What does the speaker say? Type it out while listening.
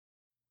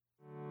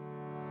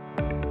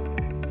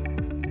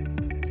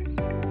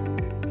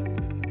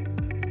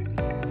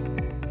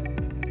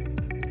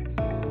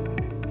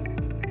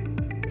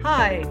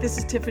Hi, this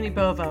is Tiffany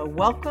Bova.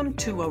 Welcome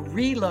to a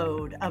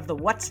reload of the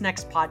What's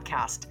Next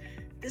podcast.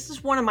 This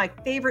is one of my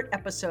favorite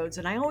episodes,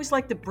 and I always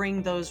like to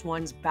bring those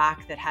ones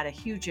back that had a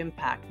huge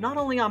impact, not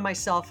only on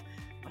myself,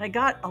 but I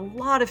got a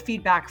lot of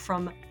feedback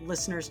from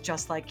listeners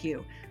just like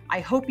you. I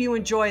hope you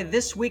enjoy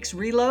this week's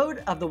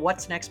reload of the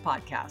What's Next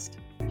podcast.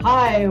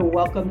 Hi,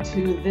 welcome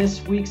to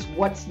this week's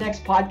What's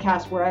Next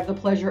podcast, where I have the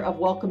pleasure of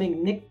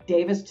welcoming Nick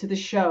Davis to the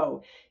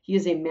show. He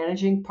is a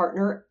managing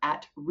partner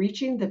at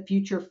Reaching the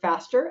Future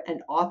Faster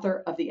and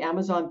author of the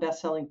Amazon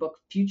bestselling book,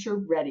 Future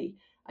Ready,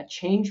 A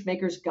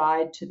Changemaker's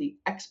Guide to the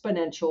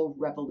Exponential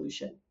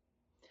Revolution.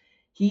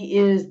 He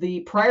is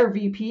the prior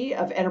VP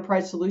of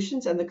Enterprise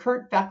Solutions and the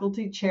current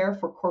faculty chair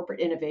for corporate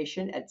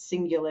innovation at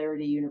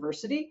Singularity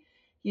University.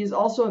 He is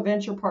also a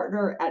venture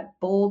partner at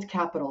Bold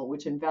Capital,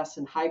 which invests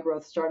in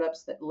high-growth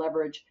startups that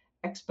leverage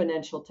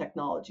exponential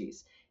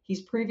technologies.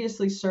 He's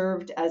previously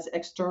served as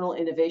external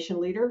innovation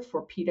leader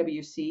for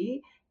PwC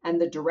and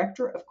the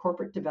director of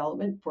corporate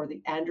development for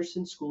the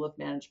Anderson School of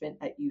Management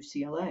at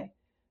UCLA.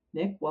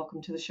 Nick,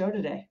 welcome to the show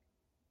today.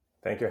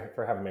 Thank you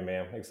for having me,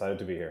 ma'am. Excited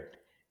to be here.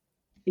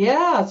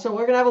 Yeah, so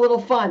we're going to have a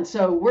little fun.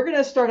 So we're going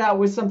to start out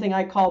with something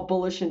I call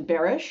bullish and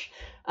bearish.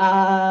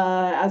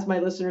 As my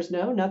listeners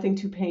know, nothing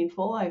too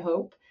painful, I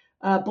hope.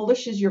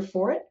 Bullish is you're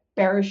for it.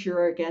 Bearish,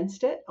 you're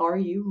against it. Are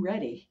you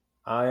ready?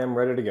 I am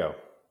ready to go.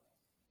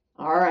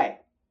 All right.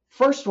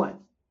 First one.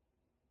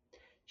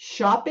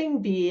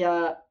 Shopping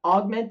via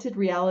augmented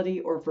reality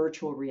or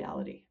virtual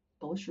reality.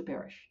 Bullish or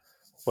bearish?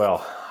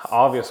 Well,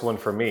 obvious one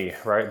for me,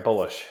 right?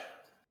 Bullish.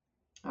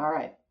 All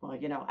right. Well,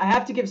 I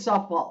have to give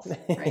softballs,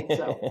 right?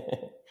 So,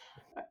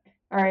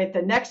 all right.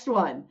 The next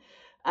one.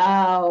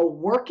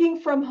 Working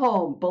from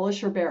home.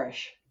 Bullish or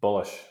bearish?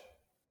 Bullish.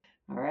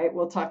 All right.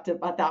 We'll talk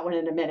about that one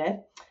in a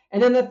minute.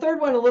 And then the third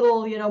one, a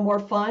little, more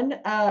fun.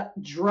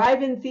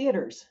 Drive-in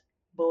theaters.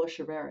 Bullish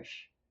or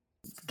bearish?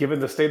 Given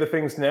the state of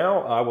things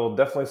now, I will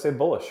definitely say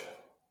bullish.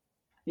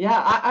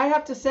 Yeah, I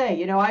have to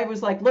say, I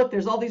was like, look,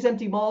 there's all these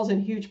empty malls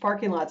and huge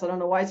parking lots. I don't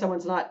know why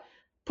someone's not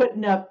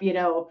putting up,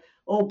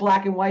 old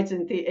black and whites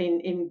and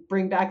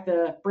bring back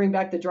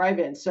the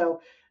drive-in. So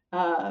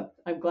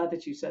I'm glad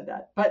that you said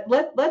that. But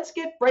let's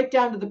get right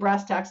down to the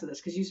brass tacks of this,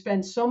 because you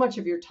spend so much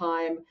of your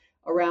time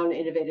around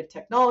innovative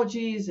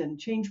technologies and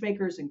change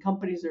makers and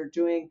companies that are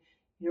doing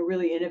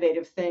really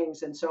innovative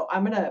things. And so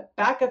I'm going to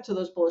back up to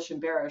those bullish and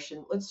bearish.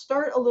 And let's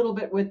start a little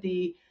bit with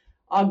the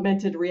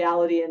augmented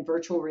reality and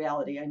virtual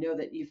reality. I know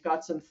that you've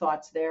got some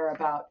thoughts there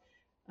about,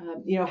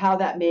 how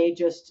that may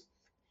just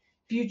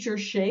future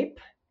shape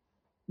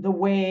the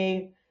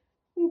way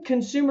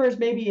consumers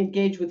maybe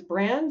engage with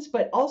brands,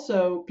 but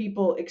also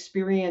people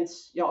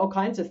experience all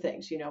kinds of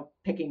things,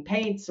 picking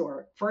paints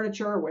or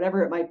furniture or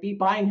whatever it might be,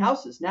 buying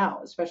houses now,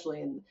 especially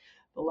in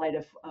the light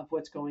of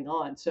what's going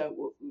on.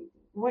 So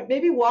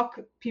maybe walk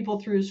people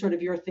through sort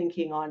of your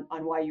thinking on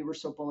why you were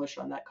so bullish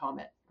on that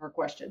comment or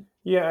question.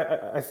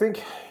 Yeah, I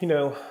think,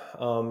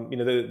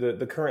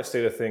 the current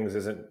state of things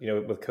isn't,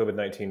 with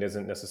COVID-19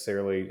 isn't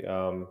necessarily,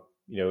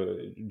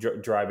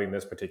 driving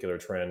this particular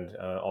trend,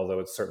 although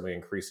it's certainly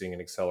increasing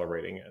and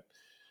accelerating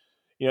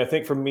it. I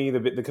think for me,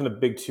 the kind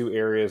of big two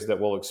areas that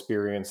will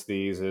experience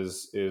these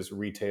is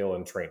retail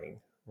and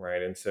training,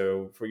 right? And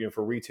so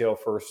for retail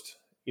first,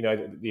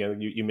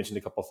 you mentioned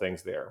a couple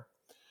things there.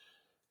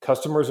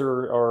 Customers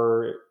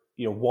are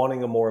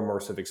wanting a more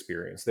immersive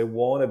experience. They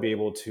want to be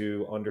able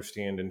to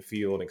understand and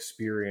feel and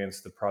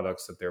experience the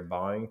products that they're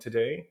buying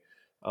today.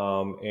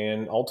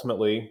 And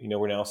ultimately,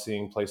 we're now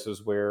seeing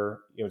places where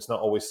it's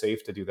not always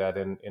safe to do that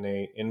in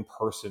a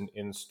in-person,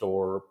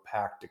 in-store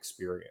packed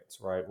experience,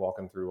 right?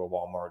 Walking through a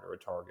Walmart or a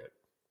Target.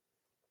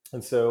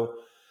 And so,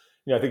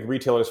 I think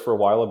retailers for a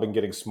while have been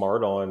getting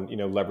smart on,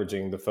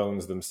 leveraging the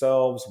phones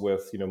themselves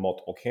with,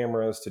 multiple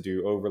cameras to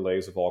do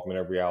overlays of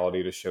augmented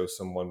reality to show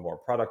someone more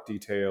product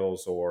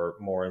details or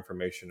more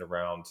information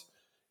around,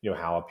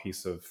 how a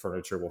piece of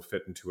furniture will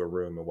fit into a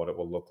room and what it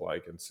will look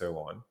like and so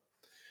on.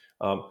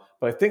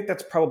 But I think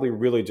that's probably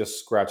really just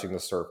scratching the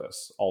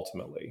surface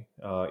ultimately.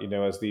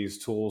 As these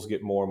tools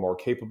get more and more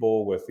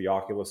capable with the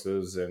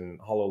Oculuses and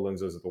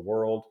HoloLenses of the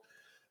world,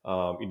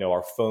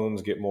 our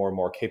phones get more and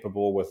more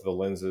capable with the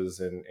lenses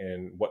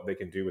and what they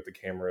can do with the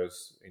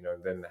cameras,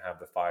 then have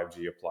the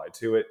 5G applied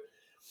to it.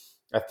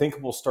 I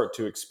think we'll start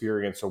to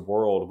experience a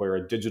world where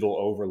a digital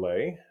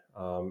overlay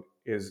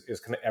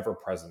is kind of ever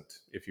present,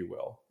 if you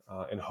will,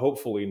 and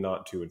hopefully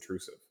not too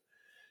intrusive.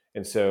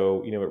 And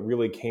so, it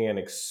really can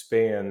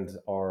expand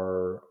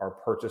our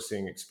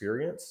purchasing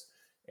experience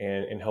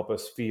and help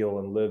us feel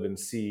and live and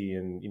see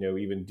and,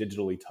 even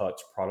digitally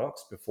touch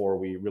products before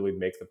we really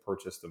make the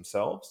purchase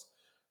themselves.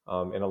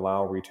 And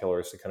allow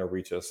retailers to kind of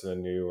reach us in a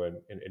new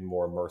and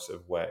more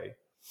immersive way.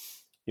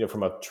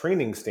 From a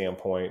training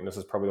standpoint, and this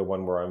is probably the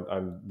one where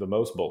I'm the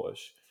most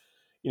bullish,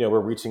 we're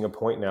reaching a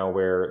point now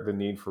where the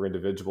need for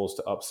individuals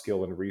to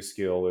upskill and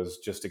reskill is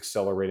just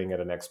accelerating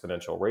at an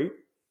exponential rate.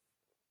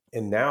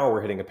 And now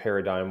we're hitting a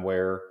paradigm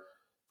where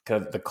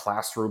kind of the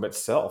classroom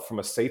itself, from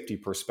a safety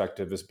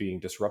perspective, is being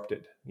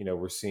disrupted.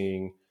 We're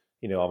seeing,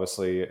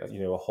 obviously,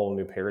 a whole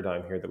new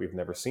paradigm here that we've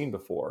never seen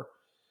before.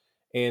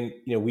 And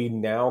we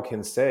now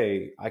can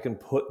say, I can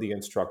put the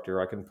instructor,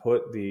 I can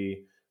put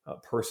the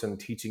person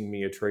teaching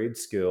me a trade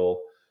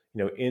skill,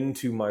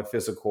 into my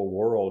physical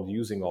world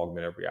using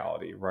augmented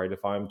reality, right?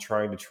 If I'm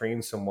trying to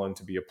train someone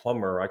to be a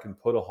plumber, I can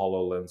put a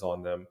HoloLens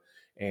on them,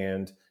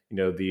 and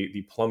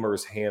the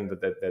plumber's hand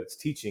that's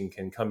teaching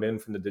can come in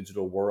from the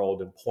digital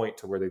world and point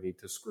to where they need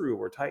to screw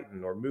or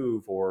tighten or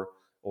move or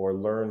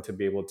learn to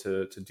be able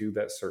to do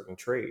that certain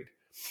trade.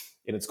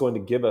 And it's going to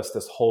give us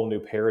this whole new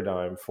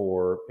paradigm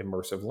for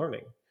immersive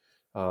learning.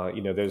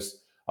 There's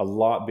a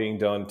lot being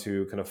done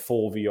to kind of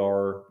full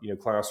VR,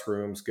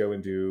 classrooms, go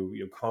and do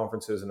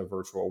conferences in a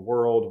virtual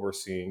world. We're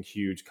seeing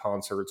huge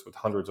concerts with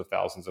hundreds of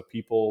thousands of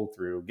people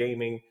through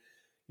gaming.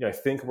 I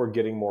think we're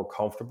getting more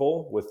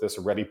comfortable with this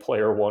Ready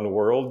Player One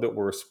world that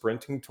we're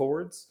sprinting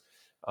towards.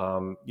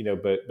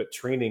 But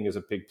training is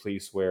a big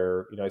piece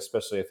where,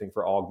 especially I think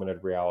for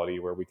augmented reality,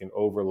 where we can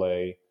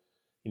overlay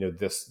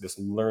this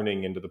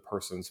learning into the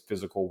person's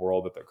physical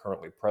world that they're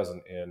currently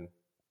present in.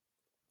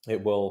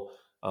 It will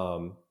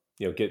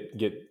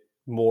get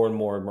more and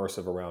more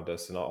immersive around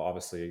us, and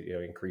obviously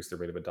increase the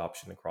rate of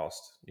adoption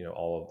across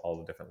all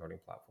the different learning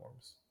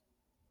platforms.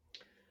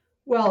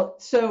 Well,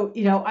 so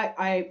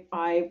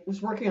I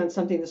was working on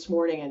something this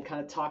morning and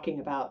kind of talking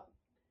about,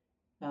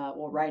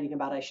 writing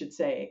about, I should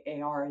say,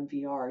 AR and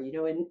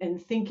VR,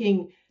 and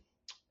thinking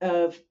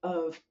of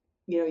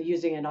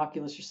using an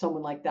Oculus or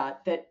someone like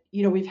that,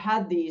 we've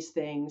had these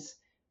things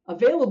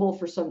available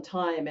for some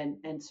time,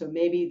 and so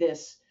maybe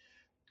this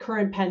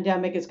current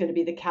pandemic is going to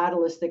be the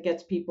catalyst that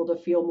gets people to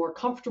feel more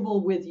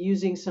comfortable with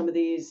using some of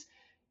these,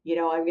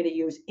 I'm going to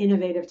use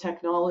innovative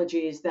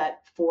technologies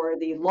that for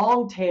the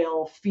long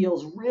tail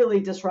feels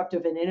really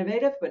disruptive and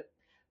innovative, but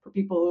for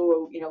people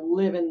who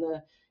live in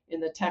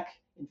the tech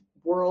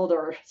world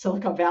or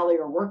Silicon Valley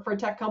or work for a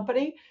tech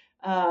company,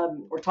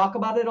 or talk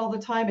about it all the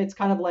time, it's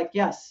kind of like,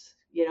 yes,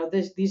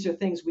 these are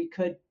things we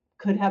could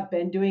have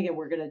been doing, and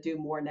we're going to do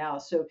more now.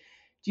 So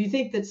do you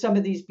think that some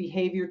of these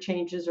behavior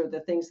changes or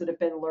the things that have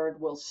been learned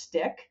will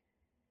stick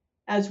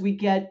as we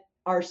get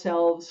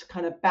ourselves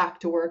kind of back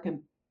to work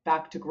and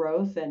back to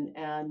growth? And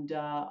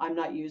I'm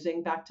not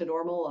using back to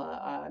normal.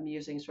 I'm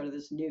using sort of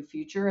this new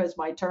future as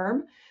my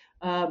term.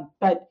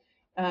 But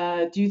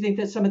do you think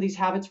that some of these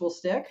habits will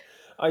stick?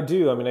 I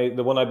do. I mean,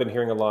 the one I've been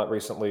hearing a lot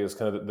recently is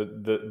kind of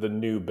the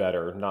new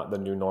better, not the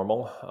new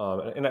normal,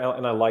 and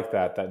I like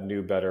that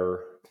new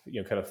better,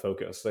 kind of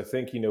focus. I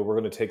think we're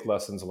going to take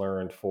lessons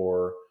learned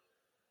for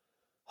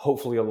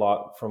hopefully a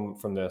lot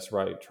from this,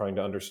 right? Trying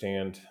to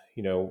understand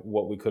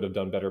what we could have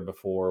done better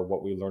before,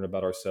 what we learn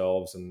about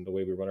ourselves and the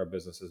way we run our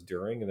businesses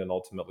during, and then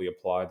ultimately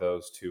apply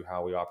those to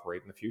how we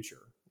operate in the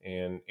future.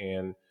 And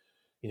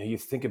you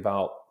think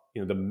about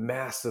the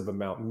massive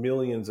amount,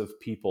 millions of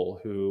people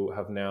who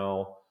have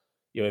now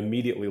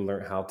immediately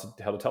learn how to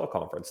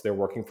teleconference. They're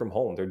working from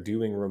home. They're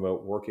doing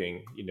remote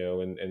working,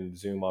 and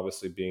Zoom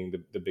obviously being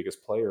the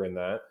biggest player in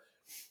that.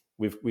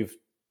 We've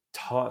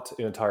taught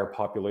an entire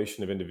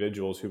population of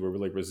individuals who were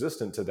really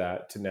resistant to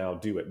that to now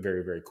do it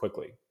very, very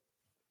quickly.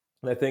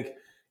 And I think,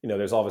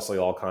 there's obviously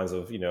all kinds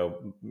of,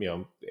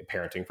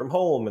 parenting from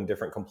home and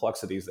different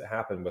complexities that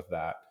happen with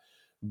that.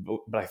 But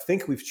I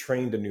think we've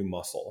trained a new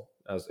muscle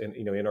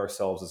in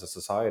ourselves as a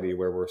society,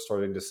 where we're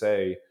starting to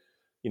say,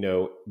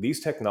 these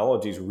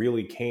technologies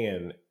really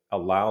can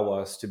allow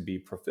us to be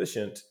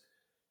proficient,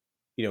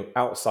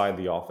 outside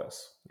the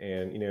office.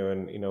 And,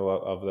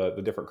 of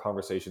the different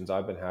conversations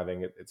I've been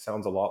having, it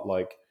sounds a lot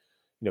like,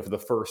 for the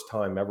first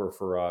time ever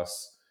for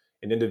us,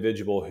 an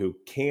individual who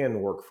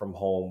can work from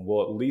home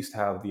will at least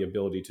have the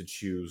ability to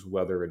choose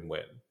whether and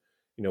when.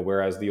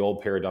 Whereas the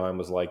old paradigm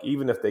was like,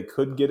 even if they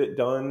could get it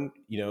done,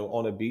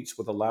 on a beach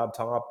with a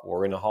laptop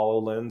or in a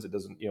HoloLens, it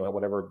doesn't,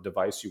 whatever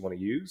device you want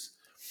to use,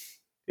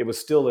 it was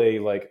still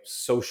a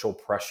social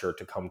pressure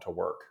to come to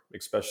work,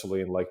 especially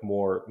in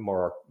more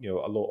a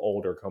little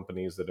older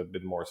companies that have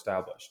been more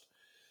established.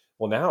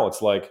 Well, now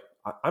it's like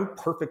I'm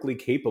perfectly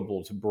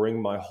capable to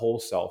bring my whole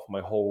self,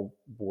 my whole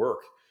work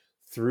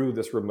through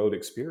this remote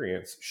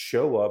experience,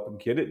 show up,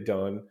 get it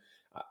done.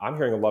 I'm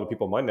hearing a lot of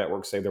people in my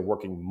network say they're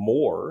working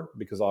more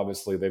because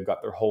obviously they've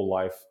got their whole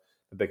life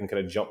that they can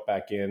kind of jump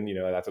back in,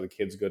 after the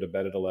kids go to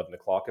bed at 11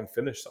 o'clock and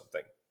finish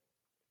something.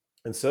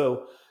 And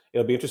so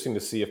it'll be interesting to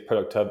see if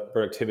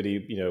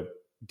productivity,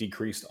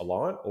 decreased a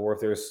lot, or if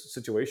there's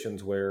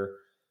situations where,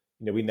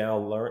 we now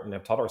learn and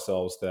have taught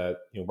ourselves that,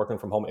 working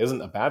from home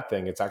isn't a bad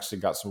thing. It's actually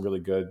got some really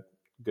good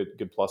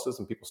pluses,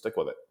 and people stick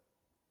with it.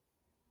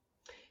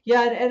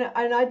 Yeah,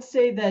 and I'd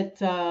say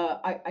that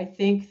I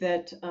think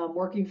that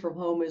working from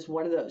home is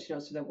one of those, so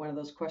that one of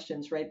those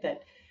questions, right?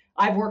 That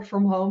I've worked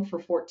from home for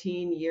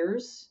 14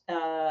 years,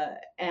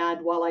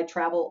 and while I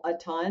travel a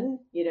ton,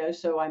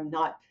 so I'm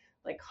not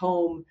like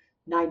home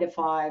 9 to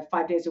 5,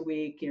 5 days a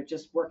week,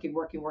 just working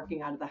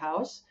out of the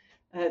house.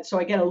 So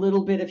I get a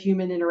little bit of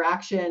human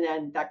interaction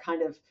and that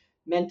kind of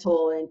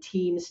mental and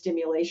team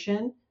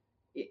stimulation,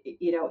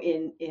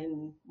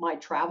 in my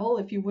travel,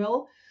 if you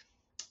will.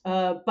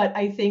 But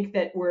I think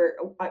that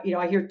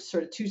I hear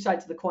sort of two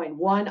sides of the coin.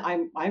 One,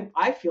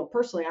 I feel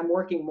personally I'm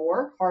working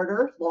more,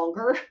 harder,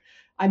 longer.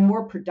 I'm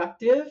more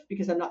productive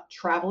because I'm not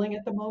traveling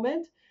at the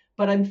moment,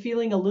 but I'm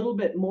feeling a little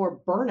bit more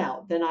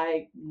burnout than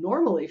I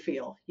normally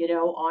feel,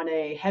 on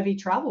a heavy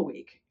travel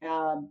week,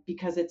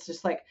 because it's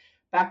just like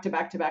back to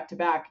back to back to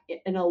back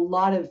in a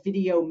lot of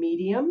video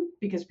medium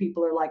because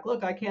people are like,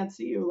 look, I can't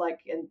see you.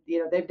 Like, and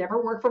they've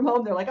never worked from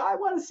home. They're like, I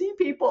want to see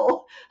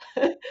people.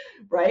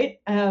 Right?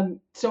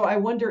 So I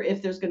wonder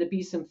if there's going to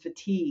be some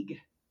fatigue.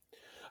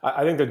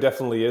 I think there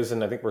definitely is,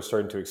 and I think we're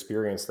starting to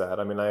experience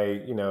that. I mean,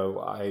 I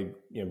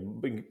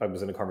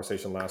was in a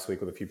conversation last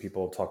week with a few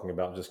people talking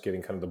about just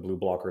getting kind of the blue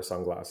blocker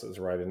sunglasses,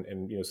 right?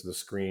 And so the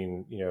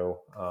screen,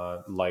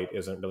 light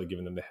isn't really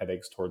giving them the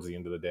headaches towards the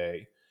end of the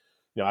day.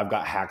 I've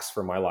got hacks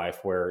for my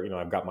life where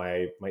I've got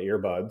my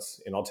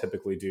earbuds, and I'll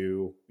typically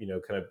do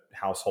kind of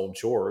household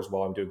chores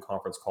while I'm doing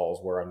conference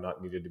calls where I'm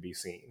not needed to be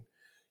seen.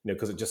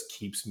 Because it just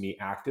keeps me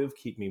active,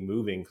 keep me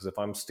moving. Because if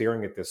I'm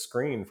staring at this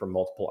screen for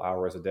multiple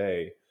hours a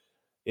day,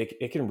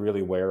 it can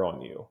really wear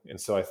on you. And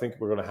so I think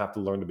we're going to have to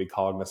learn to be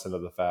cognizant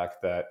of the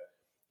fact that,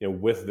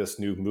 with this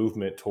new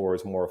movement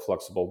towards more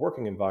flexible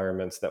working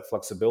environments, that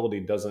flexibility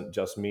doesn't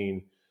just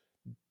mean,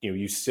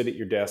 you sit at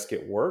your desk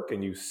at work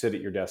and you sit at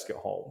your desk at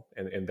home.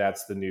 And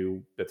that's the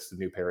new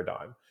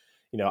paradigm.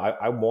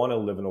 I want to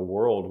live in a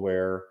world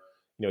where,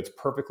 it's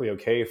perfectly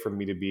okay for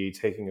me to be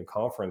taking a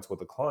conference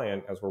with a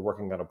client as we're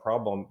working on a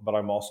problem, but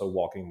I'm also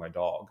walking my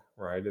dog,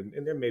 right?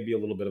 And there may be a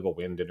little bit of a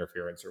wind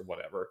interference or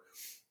whatever,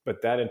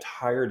 but that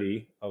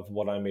entirety of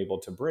what I'm able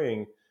to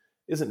bring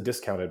isn't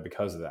discounted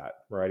because of that,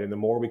 right? And the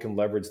more we can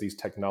leverage these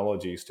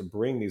technologies to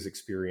bring these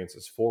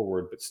experiences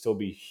forward, but still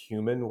be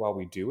human while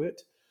we do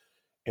it,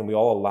 and we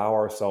all allow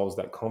ourselves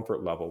that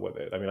comfort level with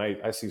it. I mean,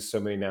 I see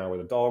so many now where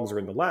the dogs are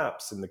in the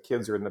laps and the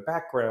kids are in the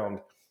background,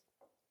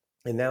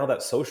 and now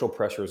that social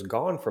pressure is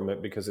gone from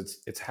it because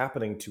it's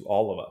happening to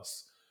all of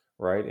us,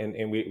 right? And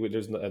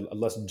there's a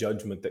less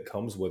judgment that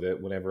comes with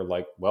it whenever,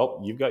 like,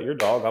 well, you've got your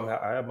dog,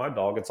 I have my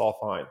dog, it's all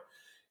fine.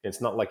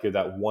 It's not like you're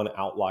that one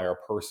outlier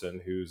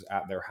person who's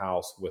at their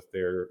house with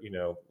their,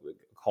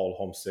 called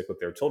home sick with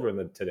their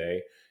children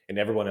today, and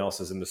everyone else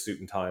is in the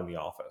suit and tie in the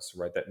office,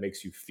 right? That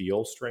makes you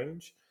feel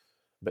strange.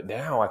 But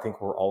now I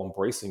think we're all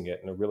embracing it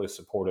in a really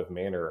supportive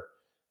manner,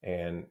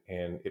 and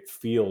it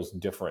feels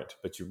different.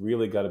 But you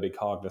really got to be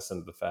cognizant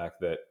of the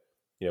fact that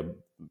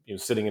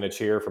sitting in a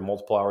chair for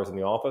multiple hours in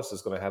the office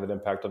is going to have an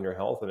impact on your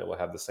health, and it will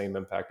have the same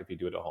impact if you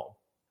do it at home.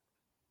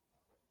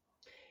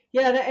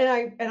 Yeah,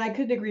 and I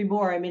couldn't agree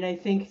more. I mean, I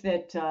think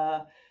that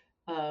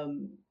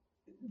um,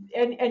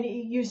 and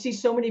you see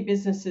so many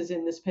businesses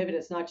in this pivot.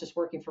 It's not just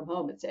working from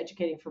home; it's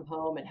educating from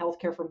home and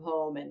healthcare from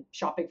home and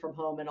shopping from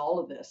home and all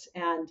of this.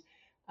 And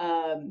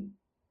um,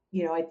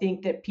 I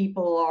think that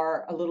people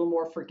are a little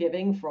more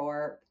forgiving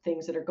for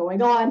things that are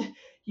going on.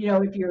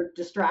 If you're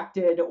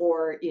distracted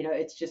or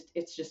it's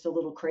just a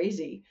little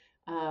crazy.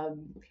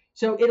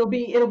 So it'll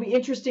be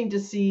interesting to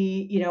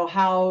see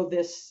how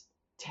this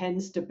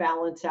tends to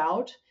balance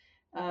out,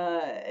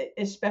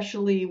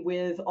 especially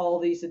with all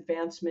these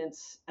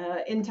advancements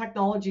in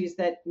technologies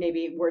that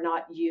maybe were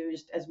not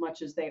used as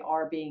much as they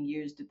are being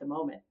used at the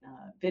moment.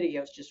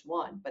 Video is just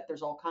one, but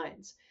there's all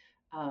kinds.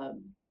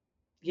 Um,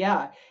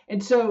 yeah,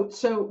 and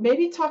so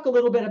maybe talk a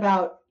little bit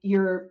about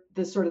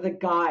the sort of the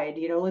guide.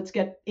 Let's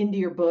get into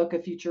your book, A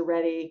Future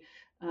Ready.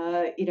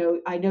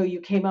 I know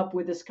you came up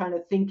with this kind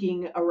of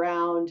thinking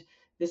around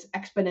this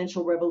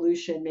exponential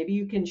revolution. Maybe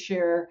you can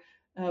share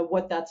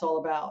what that's all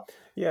about.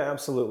 Yeah,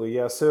 absolutely.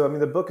 Yeah. So, I mean,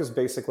 the book is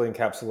basically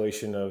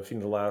encapsulation of,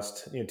 the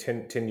last,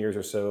 10 years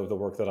or so of the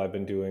work that I've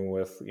been doing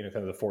with, kind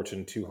of the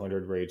Fortune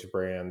 200 range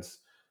brands.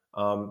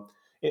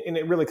 And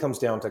it really comes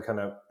down to kind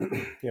of,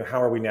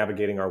 how are we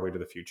navigating our way to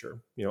the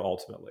future,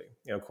 ultimately.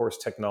 Of course,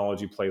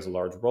 technology plays a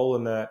large role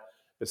in that,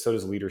 but so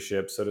does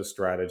leadership, so does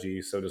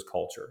strategy, so does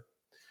culture.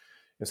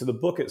 And so the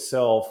book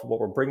itself,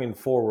 what we're bringing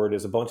forward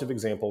is a bunch of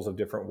examples of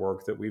different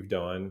work that we've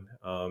done,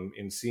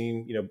 in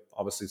seeing,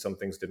 obviously some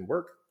things didn't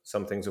work.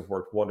 Some things have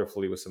worked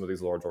wonderfully with some of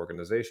these large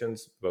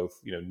organizations, both,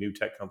 new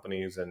tech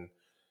companies and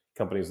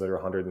companies that are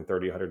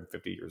 130,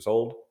 150 years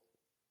old.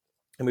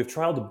 And we've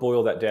tried to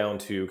boil that down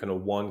to kind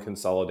of one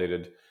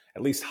consolidated,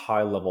 at least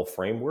high level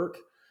framework.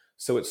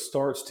 So it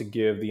starts to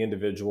give the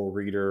individual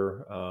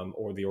reader,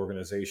 or the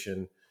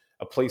organization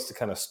a place to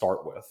kind of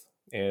start with.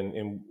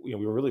 And we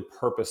were really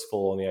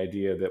purposeful in the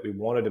idea that we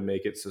wanted to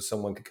make it so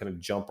someone could kind of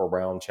jump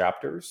around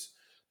chapters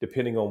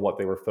depending on what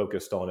they were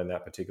focused on in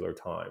that particular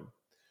time.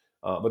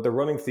 But the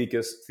running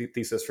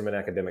thesis from an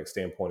academic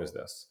standpoint is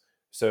this.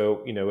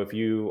 So, if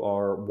you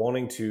are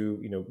wanting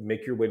to,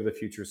 make your way to the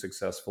future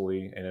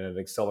successfully and at an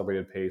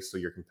accelerated pace so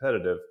you're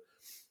competitive,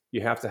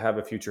 you have to have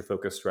a future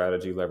focused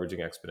strategy leveraging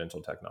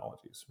exponential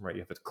technologies, right?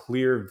 You have a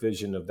clear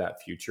vision of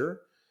that future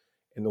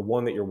and the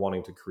one that you're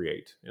wanting to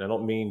create. And I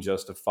don't mean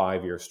just a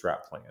 5-year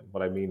strat plan.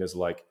 What I mean is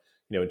like,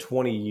 in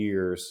 20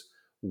 years,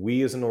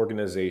 we as an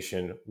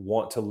organization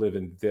want to live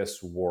in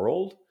this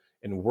world,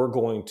 and we're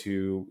going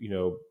to,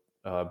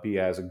 be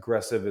as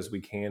aggressive as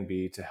we can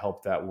be to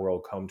help that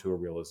world come to a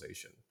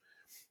realization.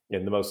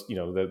 And the most,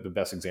 the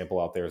best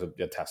example out there is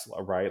a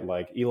Tesla, right?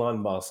 Like Elon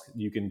Musk,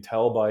 you can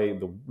tell by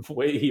the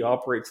way he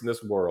operates in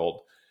this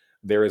world,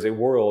 there is a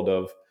world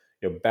of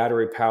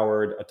battery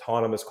powered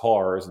autonomous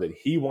cars that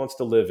he wants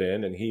to live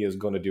in, and he is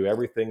going to do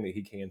everything that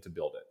he can to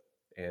build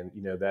it. And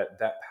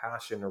that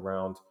passion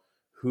around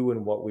who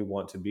and what we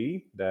want to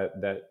be,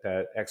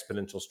 that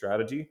exponential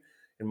strategy,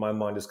 in my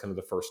mind, is kind of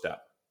the first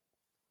step.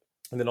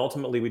 And then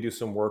ultimately, we do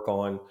some work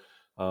on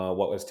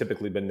what has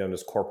typically been known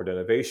as corporate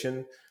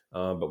innovation,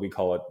 but we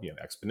call it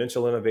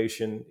exponential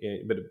innovation.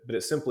 But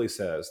it simply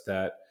says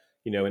that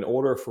in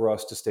order for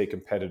us to stay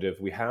competitive,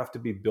 we have to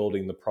be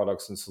building the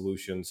products and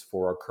solutions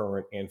for our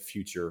current and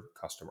future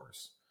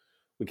customers.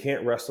 We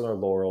can't rest on our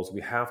laurels.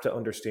 We have to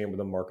understand where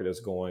the market is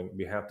going.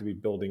 We have to be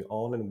building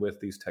on and with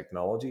these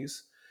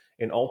technologies.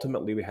 And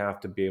ultimately, we have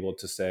to be able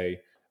to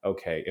say,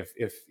 okay,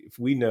 if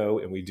we know,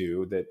 and we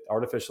do, that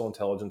artificial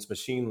intelligence,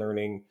 machine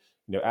learning,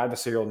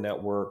 adversarial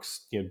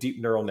networks,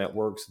 deep neural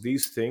networks,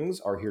 these things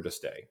are here to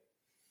stay.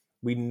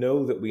 We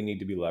know that we need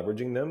to be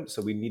leveraging them,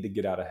 so we need to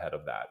get out ahead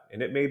of that.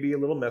 And it may be a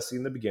little messy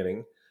in the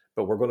beginning,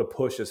 but we're going to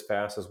push as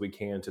fast as we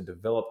can to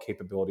develop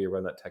capability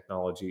around that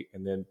technology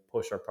and then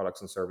push our products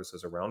and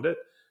services around it.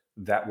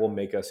 That will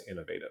make us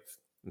innovative.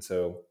 And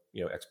so,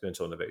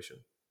 exponential innovation.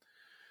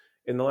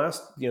 And the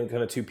last, kind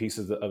of two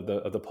pieces of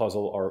the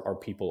puzzle are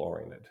people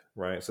oriented,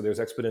 right? So there's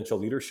exponential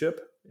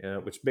leadership,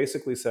 which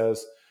basically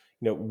says,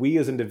 we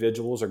as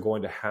individuals are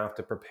going to have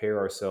to prepare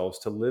ourselves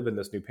to live in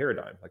this new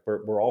paradigm. Like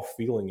we're all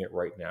feeling it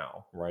right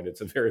now, right?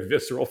 It's a very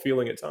visceral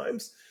feeling at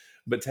times,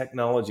 but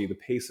technology, the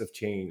pace of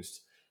change,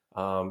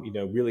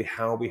 really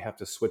how we have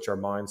to switch our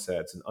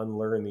mindsets and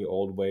unlearn the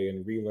old way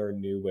and relearn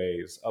new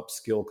ways,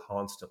 upskill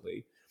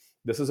constantly.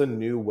 This is a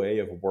new way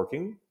of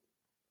working.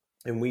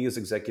 And we as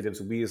executives,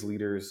 we as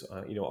leaders,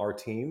 our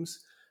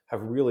teams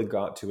have really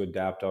got to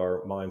adapt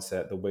our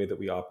mindset, the way that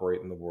we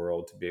operate in the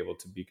world, to be able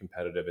to be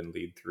competitive and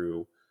lead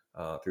through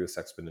this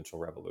exponential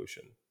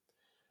revolution.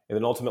 And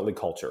then ultimately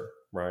culture,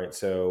 right?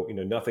 So,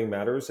 nothing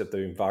matters if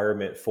the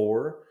environment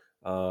for,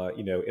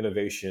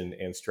 innovation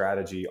and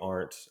strategy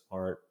aren't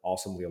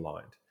awesomely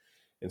aligned.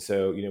 And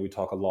so, we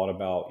talk a lot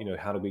about,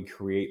 how do we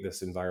create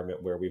this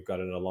environment where we've got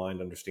an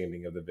aligned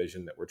understanding of the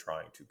vision that we're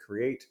trying to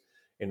create.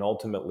 And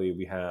ultimately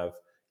we have,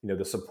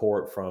 the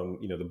support from,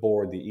 the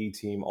board, the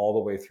E-team, all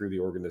the way through the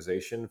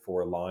organization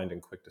for aligned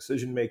and quick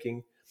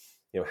decision-making.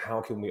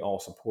 How can we all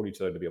support each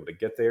other to be able to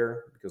get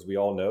there? Because we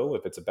all know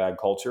if it's a bad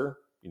culture,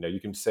 you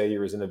can say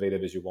you're as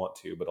innovative as you want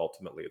to, but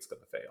ultimately it's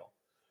going to fail.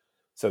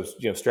 So,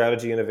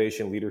 strategy,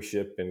 innovation,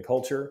 leadership, and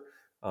culture,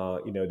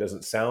 it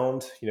doesn't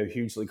sound,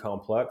 hugely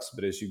complex,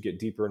 but as you get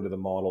deeper into the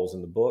models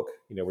in the book,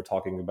 we're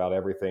talking about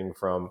everything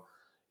from,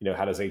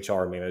 how does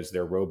HR manage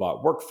their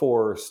robot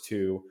workforce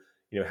to,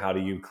 how do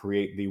you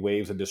create the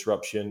waves of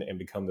disruption and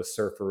become the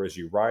surfer as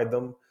you ride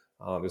them?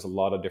 There's a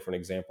lot of different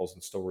examples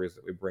and stories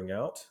that we bring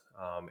out,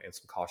 and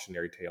some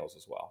cautionary tales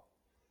as well.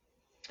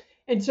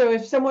 And so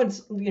if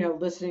someone's,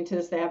 listening to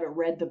this, they haven't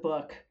read the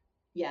book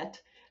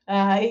yet.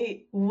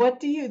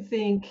 What do you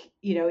think,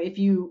 if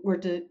you were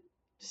to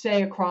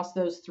say across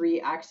those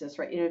three axes,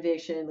 right?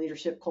 Innovation,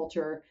 leadership,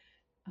 culture,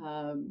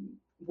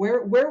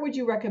 where would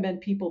you recommend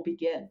people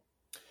begin?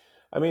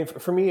 I mean,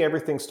 for me,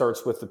 everything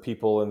starts with the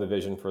people and the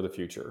vision for the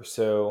future.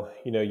 So,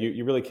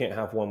 you really can't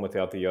have one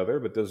without the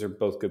other, but those are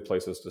both good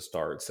places to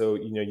start. So,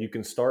 you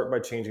can start by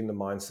changing the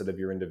mindset of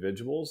your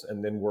individuals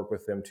and then work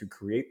with them to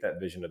create that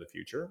vision of the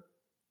future.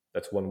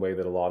 That's one way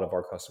that a lot of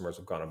our customers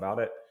have gone about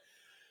it.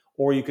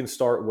 Or you can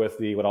start with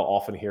what I'll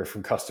often hear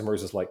from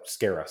customers is like,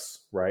 scare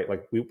us, right?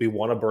 Like we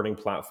want a burning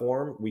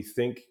platform. We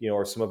think,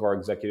 or some of our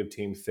executive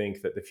team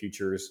think that the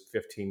future is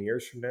 15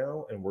 years from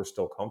now and we're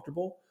still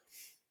comfortable.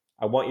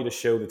 I want you to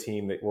show the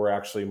team that we're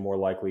actually more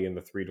likely in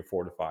the 3 to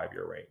 4 to 5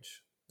 year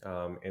range.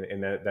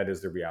 And that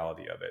is the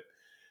reality of it.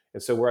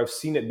 And so where I've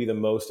seen it be the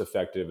most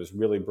effective is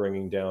really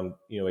bringing down,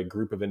 a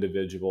group of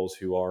individuals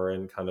who are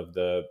in kind of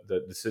the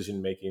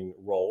decision-making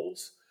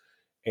roles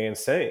and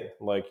saying,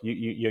 like,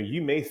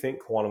 you may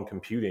think quantum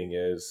computing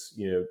is,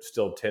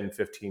 still 10,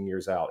 15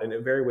 years out. And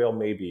it very well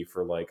may be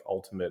for like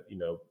ultimate,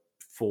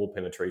 full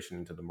penetration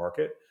into the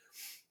market.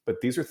 But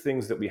these are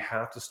things that we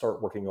have to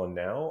start working on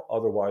now.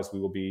 Otherwise, we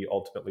will be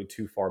ultimately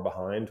too far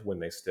behind when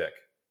they stick.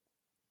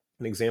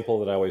 An example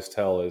that I always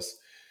tell is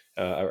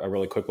a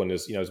really quick one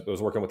is, I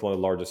was working with one of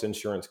the largest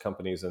insurance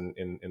companies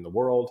in the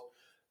world.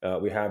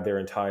 We had their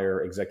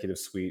entire executive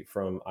suite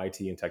from IT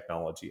and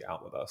technology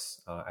out with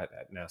us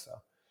at NASA.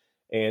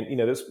 And,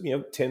 there's,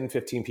 10,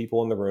 15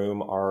 people in the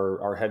room.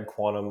 Our head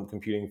quantum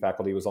computing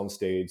faculty was on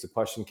stage. The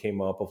question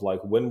came up of like,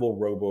 when will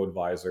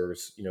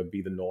robo-advisors,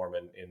 be the norm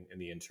in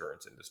the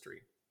insurance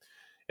industry?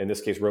 In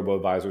this case,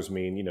 robo-advisors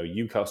mean,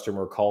 you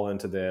customer call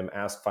into them,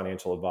 ask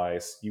financial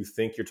advice. You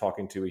think you're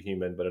talking to a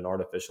human, but an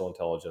artificial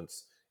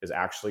intelligence is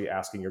actually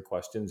asking your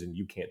questions and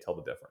you can't tell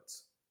the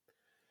difference.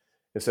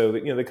 And so,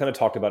 they kind of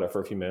talked about it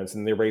for a few minutes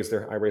and I raised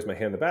my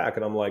hand in the back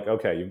and I'm like,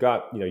 okay, you've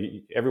got,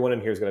 everyone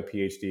in here has got a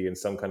PhD in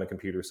some kind of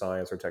computer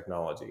science or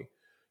technology.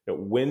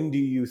 When do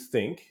you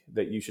think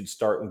that you should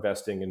start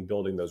investing in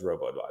building those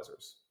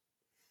robo-advisors?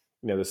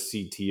 The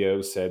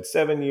CTO said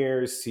 7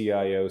 years,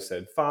 CIO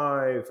said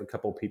 5, a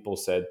couple people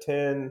said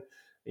 10.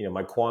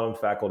 My quantum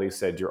faculty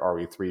said you're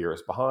already 3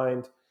 years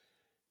behind.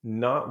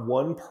 Not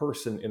one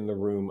person in the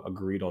room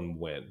agreed on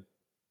when.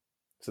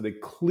 So they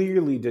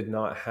clearly did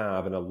not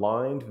have an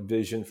aligned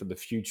vision for the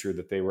future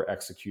that they were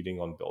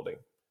executing on building.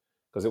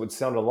 Because it would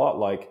sound a lot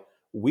like,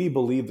 we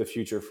believe the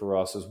future for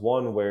us is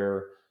one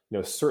where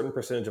a certain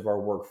percentage of our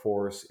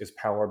workforce is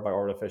powered by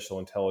artificial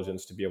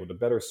intelligence to be able to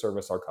better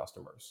service our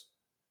customers.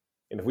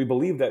 And if we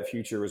believe that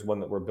future is one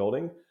that we're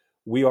building,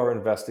 we are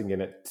investing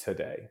in it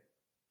today.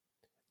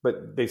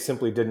 But they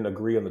simply didn't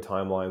agree on the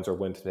timelines or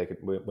when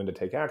to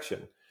take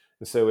action.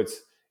 And so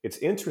it's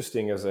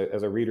interesting as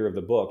a reader of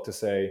the book to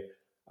say,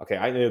 okay,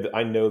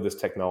 I know this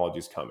technology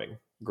is coming.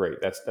 Great,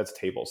 that's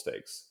table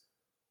stakes.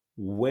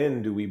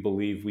 When do we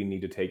believe we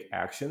need to take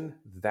action?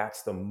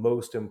 That's the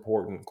most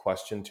important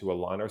question to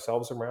align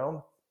ourselves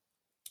around.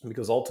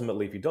 Because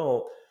ultimately, if you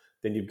don't,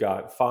 then you've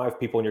got 5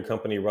 people in your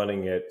company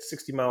running at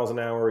 60 miles an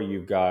hour.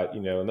 You've got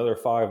another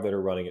 5 that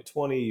are running at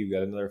 20. You've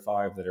got another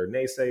 5 that are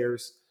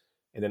naysayers.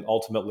 And then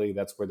ultimately,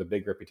 that's where the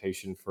big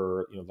reputation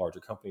for larger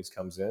companies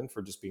comes in,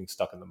 for just being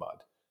stuck in the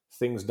mud.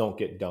 Things don't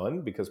get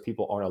done because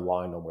people aren't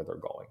aligned on where they're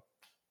going.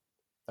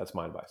 That's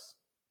my advice.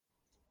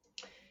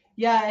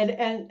 Yeah,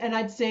 and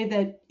I'd say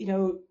that,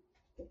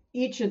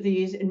 each of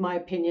these, in my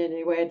opinion,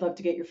 anyway, I'd love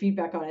to get your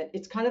feedback on it.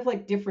 It's kind of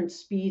like different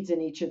speeds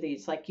in each of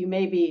these. Like, you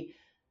may be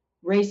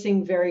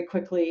racing very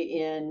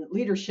quickly in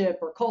leadership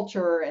or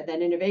culture, and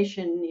then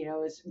innovation,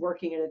 is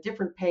working at a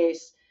different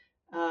pace.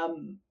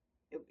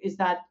 Is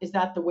that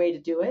the way to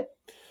do it?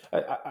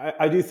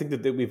 I do think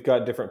that we've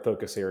got different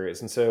focus areas,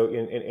 and so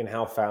in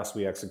how fast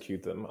we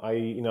execute them.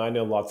 I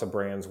know lots of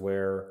brands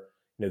where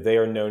they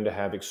are known to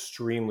have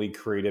extremely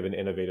creative and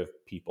innovative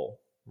people,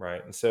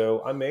 right? And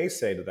so I may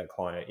say to that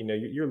client,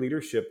 your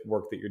leadership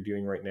work that you're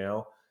doing right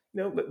now,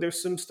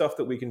 there's some stuff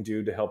that we can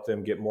do to help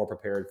them get more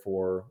prepared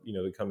for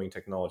the coming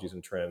technologies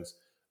and trends,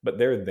 but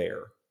they're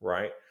there,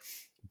 right?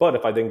 But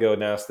if I then go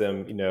and ask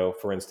them,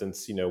 for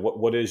instance,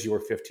 what is your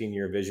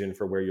 15-year vision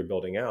for where you're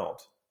building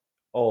out?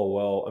 Oh,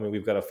 well, I mean,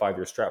 we've got a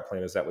 5-year strat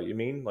plan. Is that what you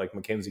mean? Like,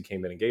 McKinsey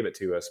came in and gave it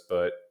to us,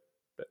 but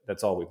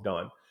that's all we've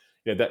done.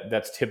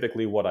 That's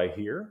typically what I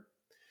hear.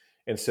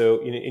 And so,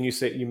 and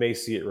you may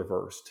see it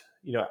reversed.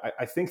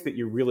 I think that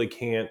you really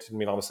can't. I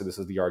mean, obviously, this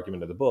is the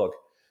argument of the book.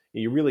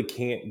 You really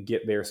can't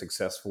get there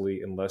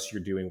successfully unless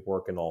you're doing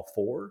work in all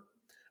 4.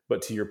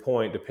 But to your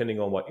point, depending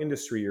on what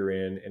industry you're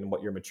in and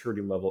what your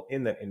maturity level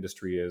in that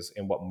industry is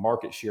and what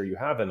market share you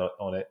have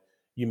on it,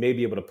 you may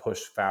be able to push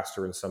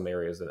faster in some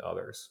areas than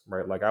others,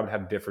 right? Like, I would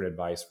have different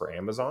advice for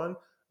Amazon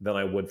than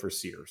I would for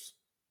Sears,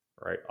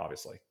 right?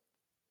 Obviously.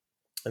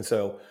 And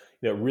so,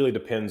 it really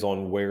depends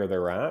on where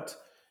they're at.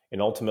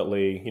 And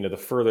ultimately, the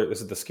further,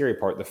 this is the scary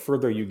part, the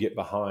further you get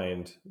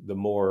behind, the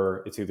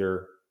more it's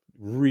either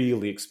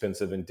really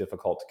expensive and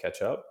difficult to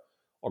catch up,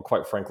 or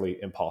quite frankly,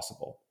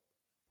 impossible.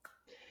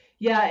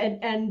 Yeah,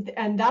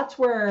 and that's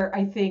where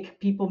I think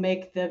people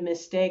make the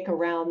mistake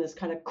around this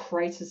kind of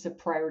crisis of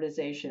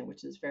prioritization,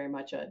 which is very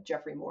much a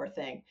Jeffrey Moore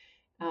thing,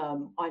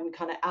 on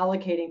kind of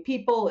allocating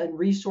people and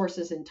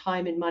resources and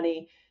time and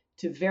money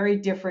to very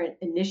different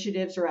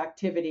initiatives or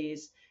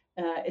activities,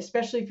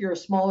 especially if you're a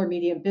small or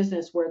medium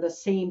business where the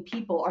same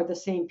people are the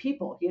same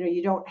people.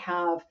 You don't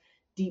have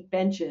deep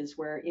benches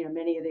where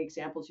many of the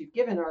examples you've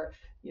given are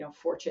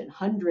Fortune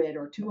 100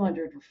 or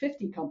 200 or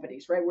 50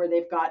 companies, right, where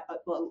they've got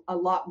a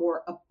lot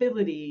more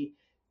ability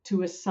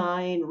to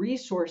assign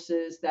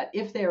resources that,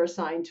 if they're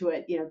assigned to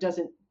it,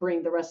 doesn't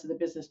bring the rest of the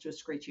business to a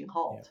screeching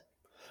halt. Yeah.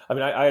 I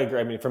mean, I agree.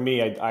 I mean, for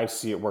me, I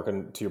see it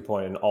working, to your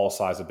point, in all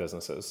size of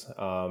businesses.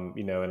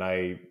 And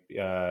I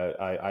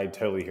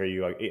totally hear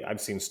you.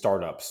 I've seen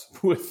startups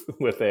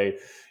with a,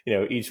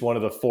 each one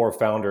of the 4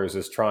 founders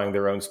is trying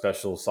their own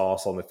special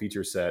sauce on the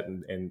feature set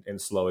and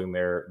slowing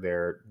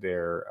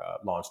their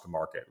launch to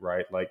market,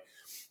 right? Like,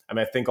 I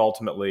mean, I think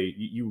ultimately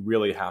you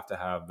really have to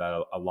have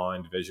that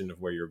aligned vision of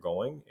where you're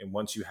going. And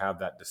once you have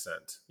that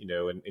descent,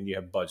 and you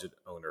have budget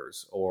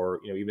owners, or,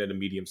 even at a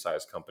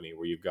medium-sized company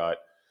where you've got,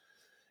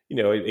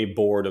 a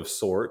board of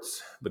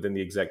sorts, but then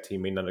the exec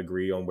team may not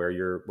agree on where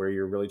you're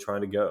really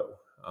trying to go.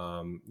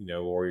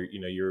 Or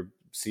your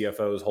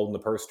CFO is holding the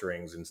purse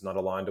strings and it's not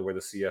aligned to where the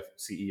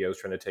CEO is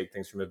trying to take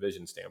things from a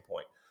vision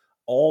standpoint.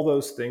 All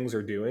those things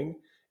are doing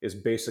is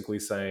basically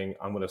saying,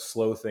 I'm going to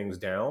slow things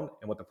down.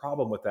 And what the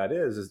problem with that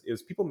is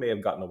people may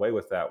have gotten away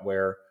with that,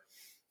 where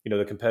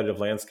the competitive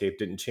landscape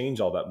didn't change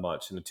all that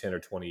much in a 10 or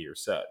 20 year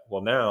set.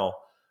 Well, now,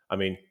 I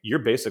mean, you're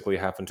basically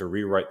having to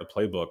rewrite the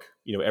playbook,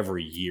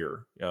 every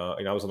year.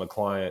 And I was on a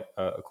client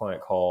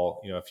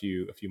call, a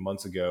few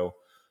months ago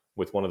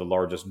with one of the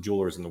largest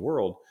jewelers in the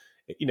world,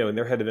 and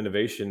their head of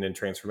innovation and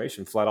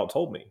transformation flat out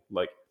told me,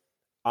 like,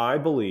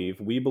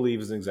 we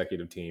believe as an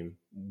executive team,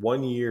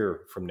 1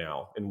 year from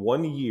now, in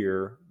 1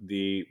 year,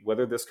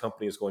 whether this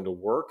company is going to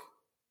work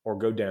or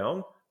go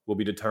down will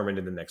be determined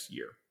in the next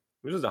year.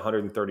 This is a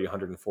 130,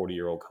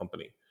 140-year-old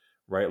company,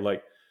 right?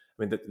 Like,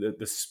 I mean,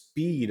 the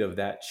speed of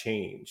that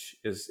change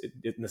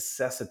it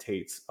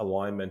necessitates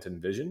alignment and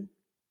vision.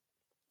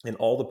 and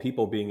all the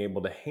people being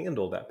able to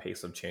handle that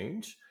pace of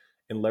change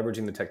and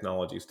leveraging the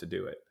technologies to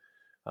do it.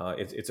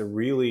 It's a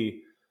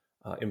really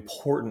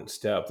important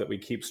step that we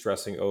keep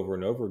stressing over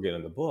and over again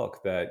in the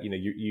book, that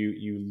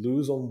you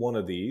lose on one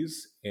of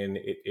these and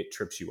it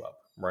trips you up,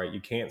 right?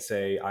 You can't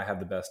say I have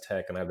the best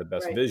tech and I have the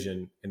best Right.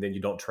 vision, and then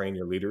you don't train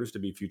your leaders to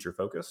be future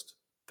focused.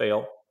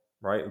 Fail,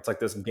 right? It's like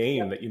this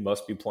game that you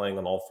must be playing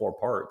on all four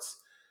parts.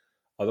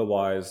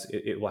 Otherwise,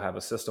 it will have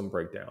a system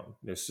breakdown.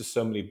 There's just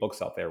so many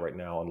books out there right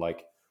now on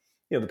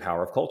the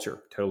power of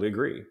culture. Totally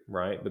agree,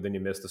 right? But then you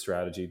miss the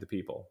strategy, the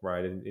people,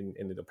 right? And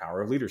the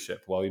power of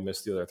leadership. Well, you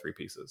miss the other three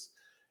pieces.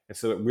 And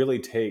so it really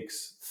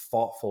takes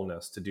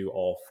thoughtfulness to do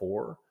all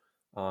four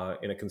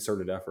in a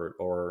concerted effort,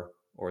 or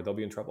they'll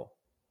be in trouble.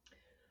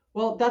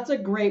 Well, that's a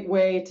great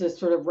way to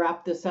sort of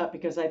wrap this up,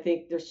 because I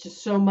think there's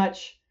just so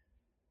much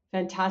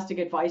fantastic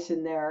advice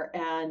in there,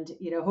 and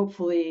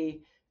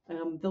hopefully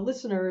the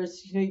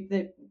listeners,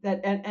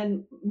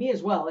 and me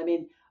as well. I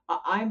mean,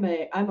 I'm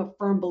a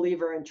firm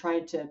believer in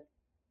trying to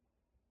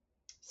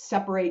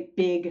separate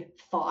big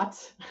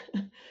thoughts,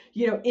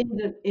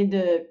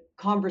 into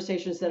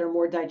conversations that are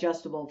more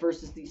digestible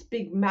versus these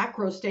big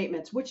macro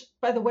statements, which,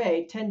 by the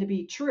way, tend to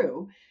be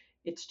true.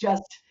 It's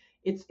just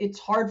it's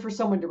hard for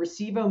someone to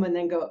receive them and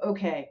then go,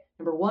 okay,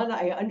 number one,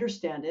 I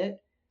understand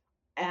it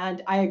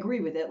and I agree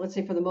with it. Let's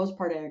say for the most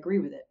part, I agree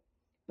with it.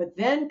 But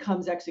then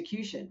comes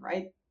execution,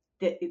 right?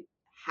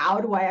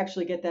 How do I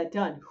actually get that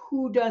done?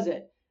 Who does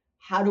it?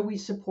 How do we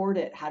support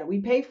it? How do we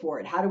pay for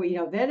it? How do we,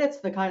 then it's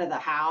the kind of the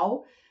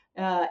how.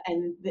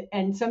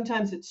 And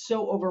sometimes it's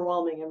so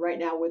overwhelming. And right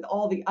now, with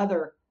all the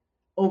other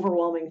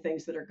overwhelming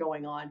things that are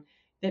going on,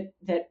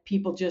 that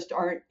people just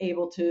aren't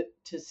able to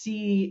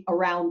see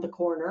around the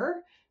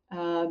corner.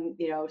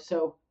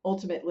 So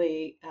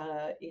ultimately,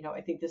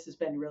 I think this has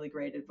been really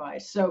great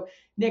advice. So,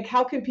 Nick,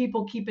 how can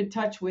people keep in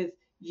touch with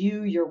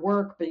you, your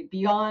work, but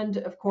beyond,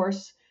 of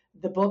course,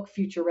 the book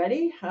Future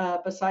Ready?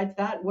 Besides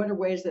that, what are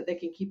ways that they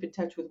can keep in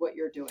touch with what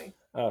you're doing?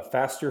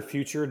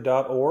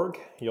 Fasterfuture.org.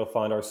 You'll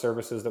find our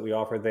services that we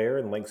offer there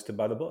and links to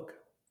buy the book.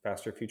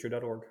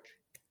 Fasterfuture.org.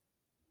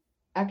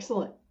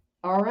 Excellent.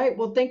 All right.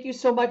 Well, thank you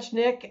so much,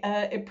 Nick.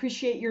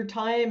 Appreciate your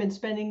time and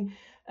spending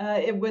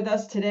it with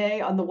us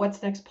today on the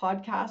What's Next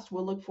podcast.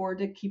 We'll look forward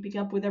to keeping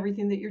up with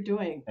everything that you're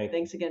doing.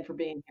 Thanks again for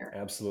being here.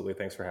 Absolutely.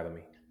 Thanks for having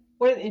me.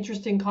 What an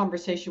interesting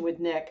conversation with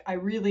Nick. I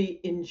really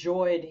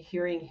enjoyed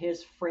hearing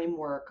his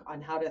framework on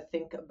how to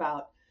think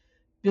about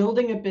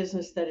building a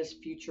business that is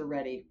future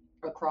ready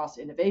across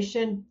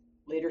innovation,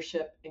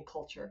 leadership, and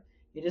culture.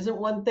 It isn't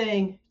one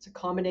thing, it's a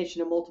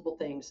combination of multiple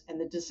things. And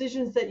the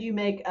decisions that you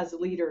make as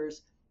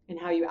leaders and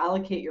how you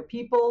allocate your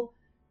people,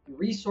 your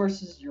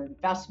resources, your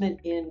investment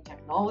in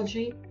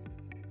technology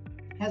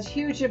has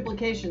huge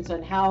implications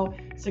on how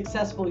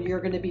successful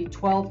you're going to be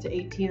 12 to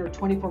 18 or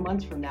 24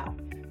 months from now.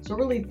 So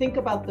really think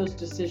about those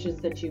decisions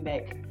that you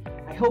make.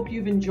 I hope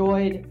you've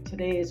enjoyed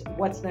today's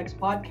What's Next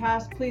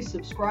podcast. Please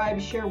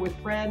subscribe, share with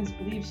friends,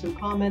 leave some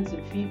comments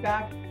and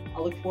feedback. I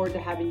look forward to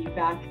having you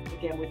back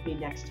again with me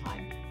next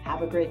time.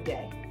 Have a great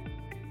day.